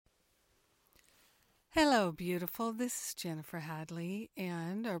Hello, beautiful. This is Jennifer Hadley,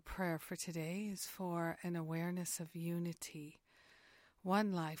 and our prayer for today is for an awareness of unity.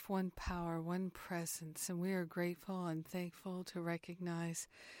 One life, one power, one presence, and we are grateful and thankful to recognize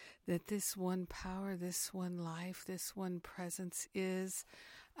that this one power, this one life, this one presence is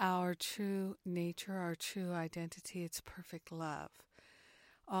our true nature, our true identity. It's perfect love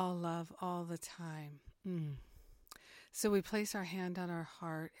all the time. So we place our hand on our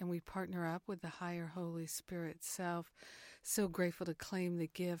heart and we partner up with the higher Holy Spirit self. So grateful to claim the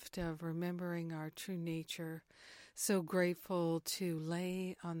gift of remembering our true nature. So grateful to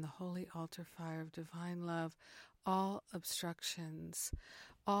lay on the holy altar fire of divine love all obstructions,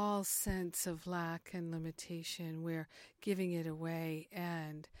 all sense of lack and limitation. We're giving it away,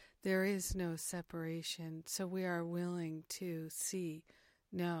 and there is no separation. So we are willing to see,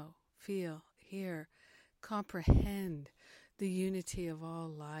 know, feel, hear, comprehend the unity of all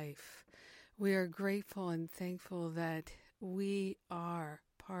life. We are grateful and thankful that we are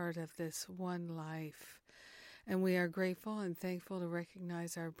part of this one life. And we are grateful and thankful to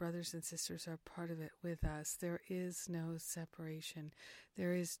recognize our brothers and sisters are part of it with us. There is no separation.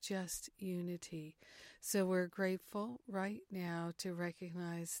 There is just unity. So we're grateful right now to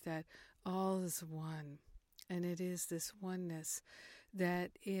recognize that all is one. And it is this oneness that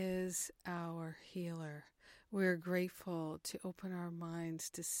is our healer. We're grateful to open our minds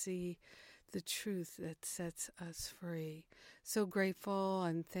to see the truth that sets us free. So grateful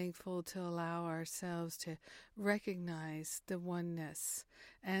and thankful to allow ourselves to recognize the oneness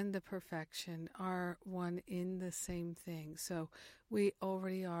and the perfection are one in the same thing. So we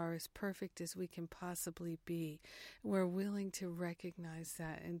already are as perfect as we can possibly be. We're willing to recognize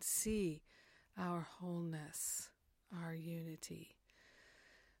that and see our wholeness, our unity.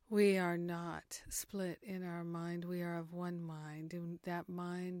 We are not split in our mind. We are of one mind, and that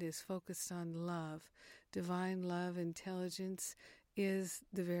mind is focused on love. Divine love, intelligence is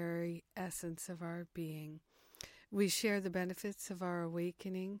the very essence of our being. We share the benefits of our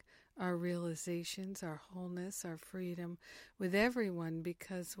awakening, our realizations, our wholeness, our freedom with everyone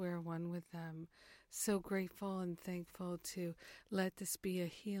because we're one with them. So grateful and thankful to let this be a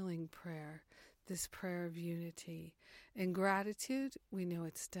healing prayer, this prayer of unity. In gratitude, we know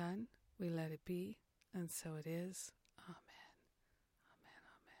it's done. We let it be, and so it is. Amen. Amen.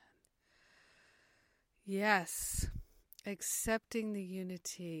 Amen. Yes. Accepting the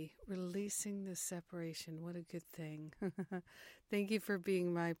unity, releasing the separation. What a good thing. Thank you for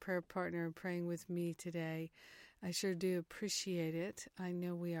being my prayer partner and praying with me today. I sure do appreciate it. I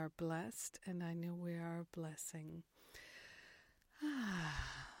know we are blessed, and I know we are a blessing.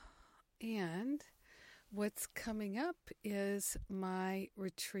 And what's coming up is my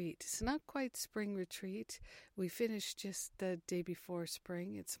retreat. It's not quite spring retreat. We finished just the day before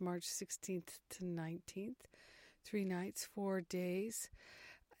spring. It's March 16th to 19th. 3 nights, 4 days.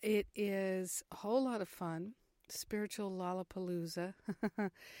 It is a whole lot of fun. Spiritual Lollapalooza.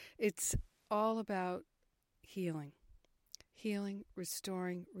 It's all about healing. Healing,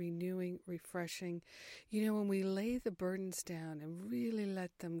 restoring, renewing, refreshing. You know, when we lay the burdens down and really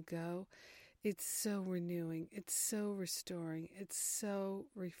let them go, it's so renewing. It's so restoring. It's so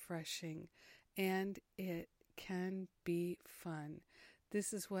refreshing. And it can be fun.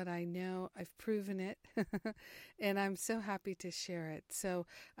 This is what I know. I've proven it, and I'm so happy to share it. So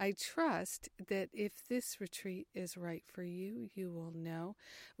I trust that if this retreat is right for you, you will know.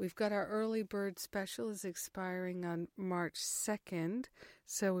 We've got our early bird special is expiring on March 2nd,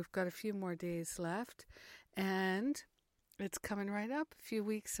 so we've got a few more days left, and it's coming right up, a few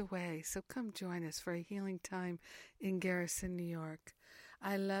weeks away. So come join us for a healing time in Garrison, New York.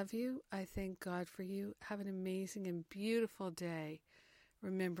 I love you. I thank God for you. Have an amazing and beautiful day,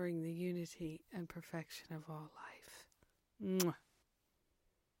 remembering the unity and perfection of all life. Mwah.